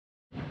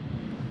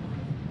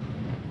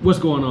What's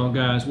going on,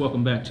 guys?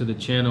 Welcome back to the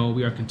channel.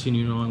 We are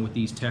continuing on with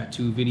these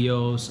tattoo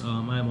videos.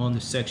 I'm on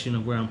the section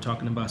of where I'm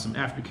talking about some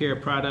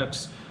aftercare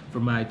products for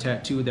my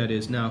tattoo that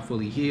is now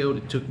fully healed.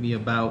 It took me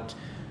about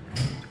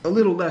a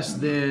little less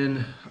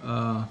than,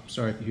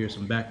 sorry if you hear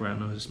some background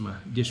noise, it's my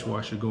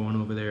dishwasher going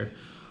over there.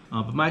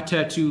 But my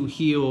tattoo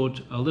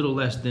healed a little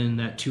less than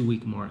that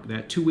 2-week mark.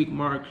 That 2-week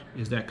mark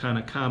is that kind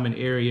of common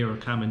area or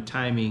common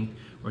timing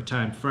or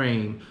time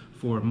frame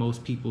for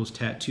most people's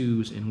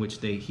tattoos in which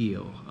they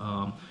heal.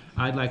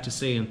 I'd like to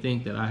say and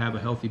think that I have a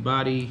healthy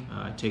body,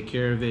 I take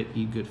care of it,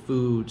 eat good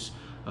foods,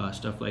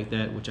 stuff like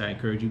that, which I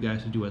encourage you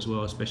guys to do as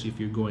well, especially if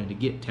you're going to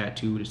get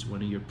tattooed. It's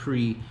one of your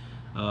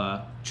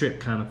pre-trip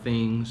kind of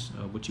things,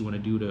 what you want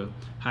to do to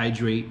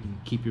hydrate and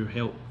keep your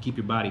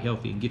body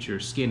healthy and get your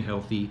skin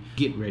healthy,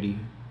 get ready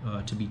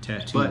to be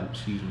tattooed. But,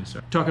 excuse me,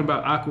 sorry. Talking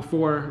about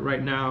AQUAPHOR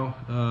right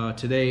now,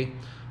 today.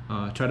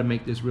 Try to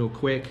make this real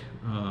quick.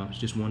 It's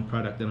just one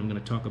product that I'm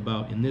going to talk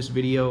about in this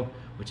video,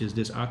 which is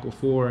this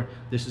AQUAPHOR.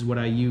 This is what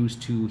I use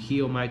to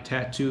heal my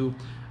tattoo.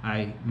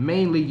 I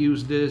mainly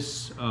use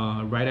this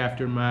right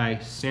after my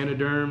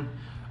Sanoderm.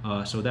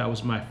 So that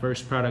was my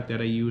first product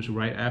that I used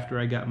right after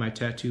I got my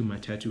tattoo. My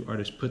tattoo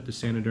artist put the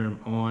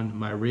Sanoderm on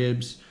my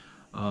ribs.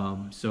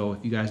 So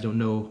if you guys don't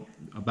know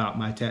about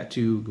my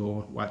tattoo,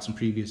 go watch some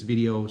previous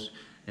videos.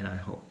 And I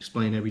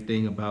explain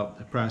everything about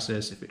the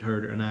process, if it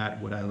hurt or not,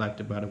 what I liked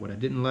about it, what I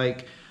didn't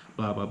like,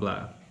 blah, blah,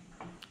 blah.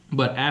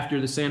 But after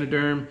the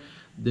Sanoderm,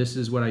 this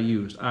is what I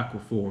used,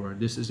 AQUAPHOR.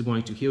 This is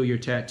going to heal your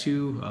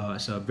tattoo.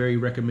 It's a very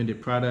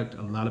recommended product.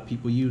 A lot of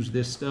people use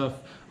this stuff.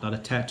 A lot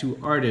of tattoo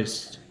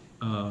artists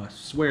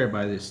swear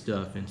by this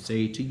stuff and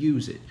say to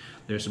use it.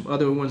 There's some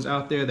other ones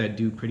out there that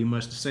do pretty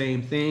much the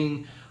same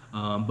thing.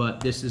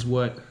 But this is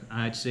what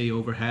I'd say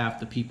over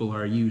half the people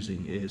are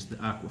using is the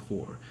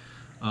AQUAPHOR.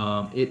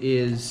 It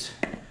is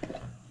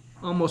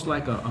almost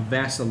like a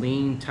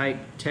Vaseline type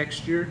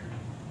texture.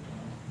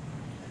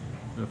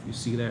 I don't know if you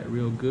see that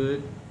real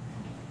good.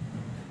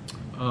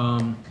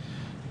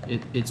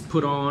 It's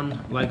put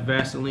on like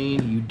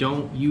Vaseline. You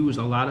don't use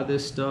a lot of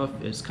this stuff.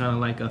 It's kind of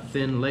like a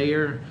thin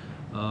layer.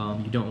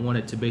 You don't want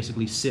it to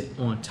basically sit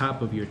on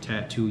top of your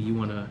tattoo. You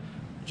want to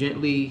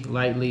gently,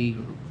 lightly,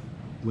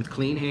 with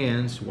clean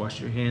hands,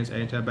 wash your hands,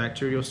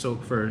 antibacterial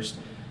soap first,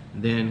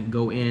 then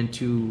go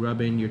into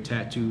rubbing your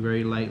tattoo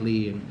very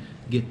lightly and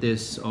get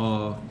this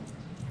all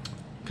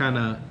kind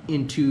of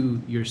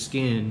into your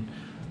skin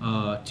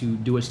to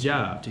do its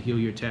job, to heal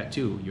your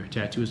tattoo. Your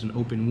tattoo is an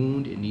open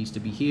wound. It needs to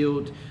be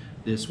healed.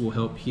 This will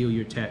help heal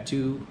your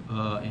tattoo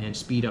and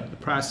speed up the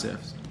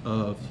process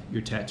of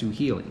your tattoo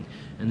healing.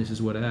 And this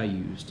is what I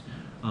used.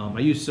 I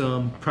used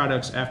some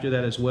products after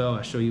that as well.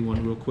 I'll show you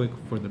one real quick.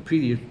 For the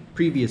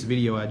previous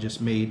video I just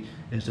made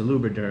is the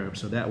Lubriderm.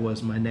 So that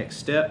was my next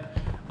step.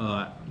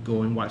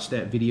 Go and watch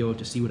that video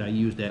to see what I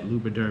used that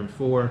Lubriderm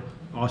for.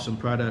 Awesome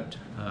product.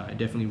 I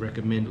definitely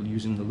recommend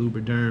using the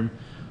Lubriderm.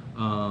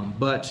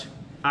 But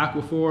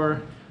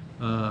AQUAPHOR,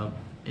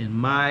 in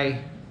my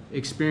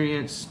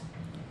experience,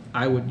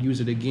 I would use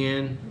it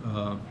again.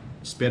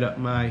 Sped up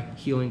my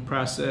healing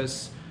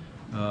process,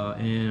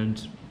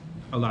 and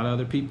a lot of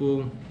other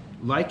people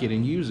like it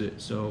and use it.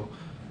 So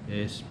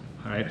it's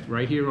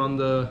right here on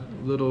the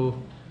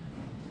little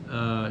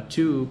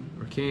tube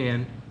or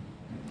can,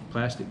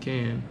 plastic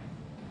can.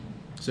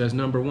 It says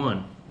number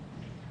one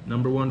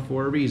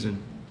for a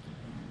reason.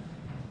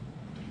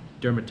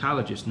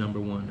 Dermatologist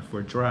 #1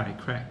 for dry,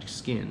 cracked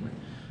skin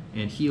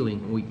and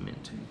healing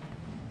ointment.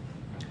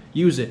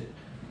 Use it.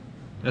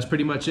 That's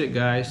pretty much it,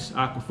 guys.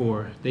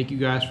 AQUAPHOR. Thank you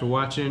guys for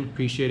watching.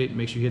 Appreciate it.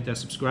 Make sure you hit that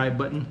subscribe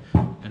button,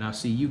 and I'll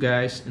see you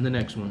guys in the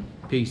next one.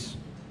 Peace.